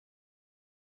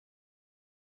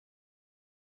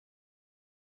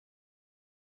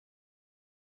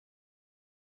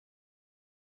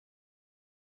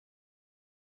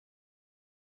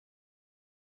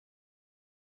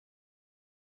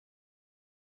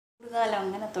ചൂടുകാലം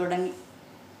അങ്ങനെ തുടങ്ങി.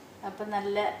 അപ്പം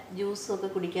നല്ല ജ്യൂസൊക്കെ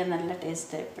കുടിക്കാൻ നല്ല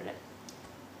ടേസ്റ്റാണ് ഇപ്പോഴും.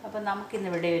 അപ്പം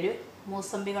നമുക്കിന്നിവിടെ ഒരു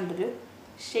മൂസമ്പി കൊണ്ടൊരു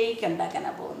ഷെയ്ക്ക്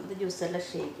ഉണ്ടാക്കാനാണ് പോകുന്നത്, ജ്യൂസുള്ള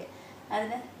ഷെയ്ക്ക്.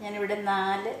 അതിന് ഞാനിവിടെ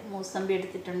 4 മൂസമ്പി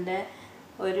എടുത്തിട്ടുണ്ട്,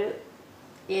 ഒരു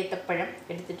ഏത്തപ്പഴം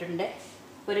എടുത്തിട്ടുണ്ട്,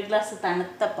 1 ഗ്ലാസ്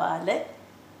തണുത്ത പാല്,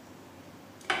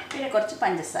 പിന്നെ കുറച്ച്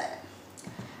പഞ്ചസാര.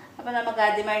 അപ്പോൾ നമുക്ക്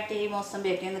ആദ്യമായിട്ട് ഈ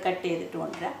മൂസമ്പിയൊക്കെ ഒന്ന് കട്ട് ചെയ്തിട്ട്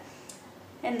കൊണ്ടുവരാം,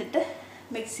 എന്നിട്ട്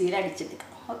മിക്സിയിൽ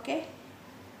അടിച്ചെടുക്കാം. ഓക്കെ,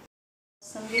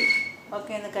 മൂസമ്പി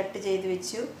ഒക്കെ ഒന്ന് കട്ട് ചെയ്ത്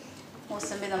വെച്ചു.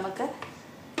 മൂസമ്പി നമുക്ക്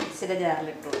മിക്സിയുടെ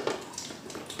ജാറിലിട്ട് കൊടുക്കാം.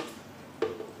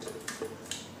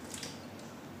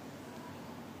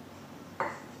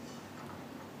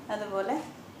 അതുപോലെ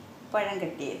പഴം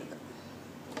കട്ട് ചെയ്തത്,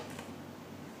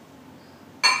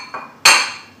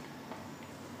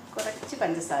 കുറച്ച്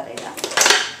പഞ്ചസാര ഇടാം.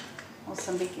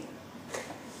 മൂസമ്പിക്ക്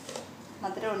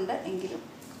മധുരമുണ്ട് എങ്കിലും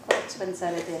കുറച്ച്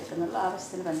പഞ്ചസാര ചേർക്കുന്നുള്ളൂ,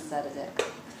 ആവശ്യത്തിന് പഞ്ചസാര ചേർക്കാം.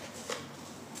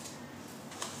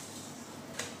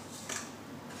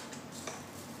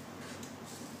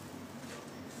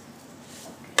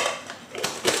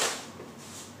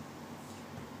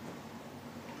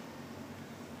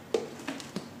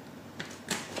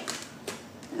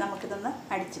 നമുക്കിതൊന്ന്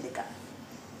അടിച്ചെടുക്കാം.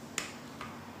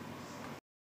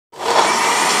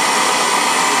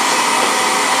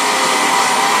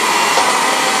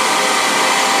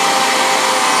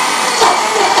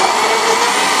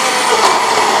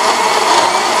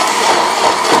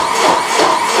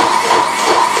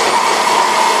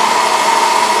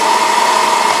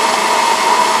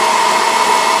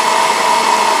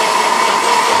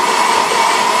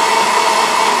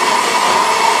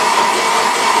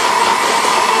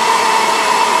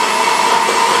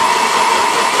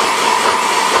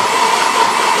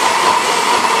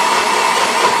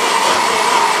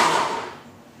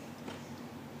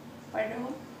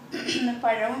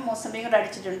 പഴവും മൂസമ്പിയും കൂടെ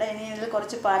അടിച്ചിട്ടുണ്ട്. ഇനി ഇതിൽ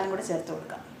കുറച്ച് പാലും കൂടെ ചേർത്ത്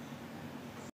കൊടുക്കാം.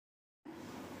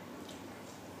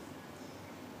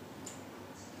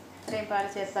 ഇത്രയും പാൽ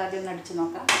ചേർത്ത് ആദ്യം ഒന്ന് അടിച്ച്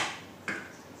നോക്കാം.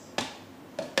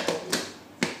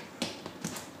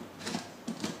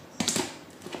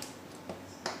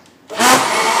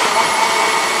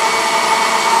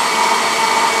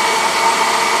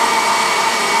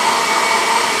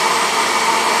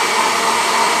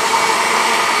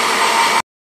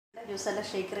 ജ്യൂസെല്ലാം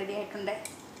ഷേക്ക് റെഡി ആയിട്ടുണ്ട്.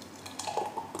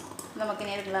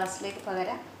 നമുക്കിനി ഒരു ഗ്ലാസ്സിലേക്ക്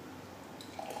പകരാം.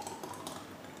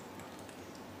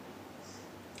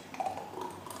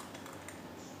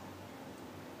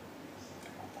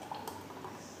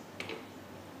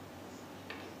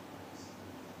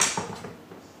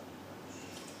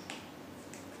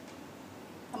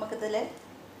 നമുക്കിതിൽ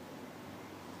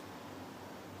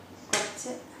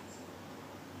കുറച്ച്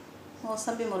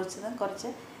മൂസമ്പി മുറിച്ചതും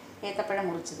കുറച്ച് ഏത്തപ്പഴം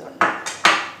മുറിച്ചതുമുണ്ട്,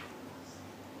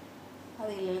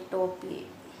 അതിൽ ടോപ്പ് ചെയ്യും.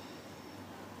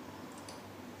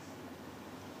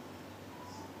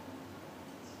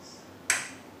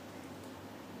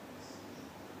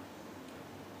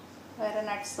 വേറെ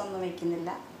നട്ട്സ് ഒന്നും വയ്ക്കുന്നില്ല,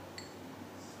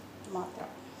 മാത്രം.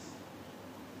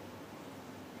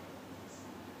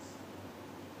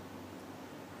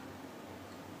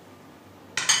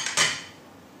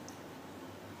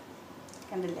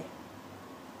 കണ്ടില്ലേ,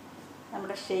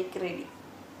 നമ്മുടെ ഷേക്ക് റെഡി.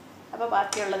 അപ്പോൾ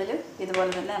ബാക്കിയുള്ളതിലും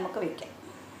ഇതുപോലെ തന്നെ നമുക്ക് വയ്ക്കാം.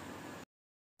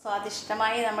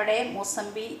 സ്വാദിഷ്ടമായി നമ്മുടെ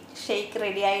മൂസമ്പി ഷേക്ക്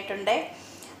റെഡി ആയിട്ടുണ്ട്.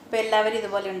 അപ്പോൾ എല്ലാവരും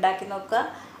ഇതുപോലെ ഉണ്ടാക്കി നോക്കുക,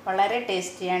 വളരെ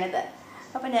ടേസ്റ്റിയാണിത്.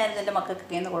 അപ്പോൾ ഞാനിതെൻ്റെ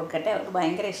മക്കൾക്കൊക്കെ ഒന്ന് കൊടുക്കട്ടെ, അവർക്ക്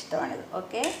ഭയങ്കര ഇഷ്ടമാണിത്.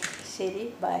 ഓക്കെ, ശരി,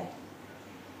 ബൈ.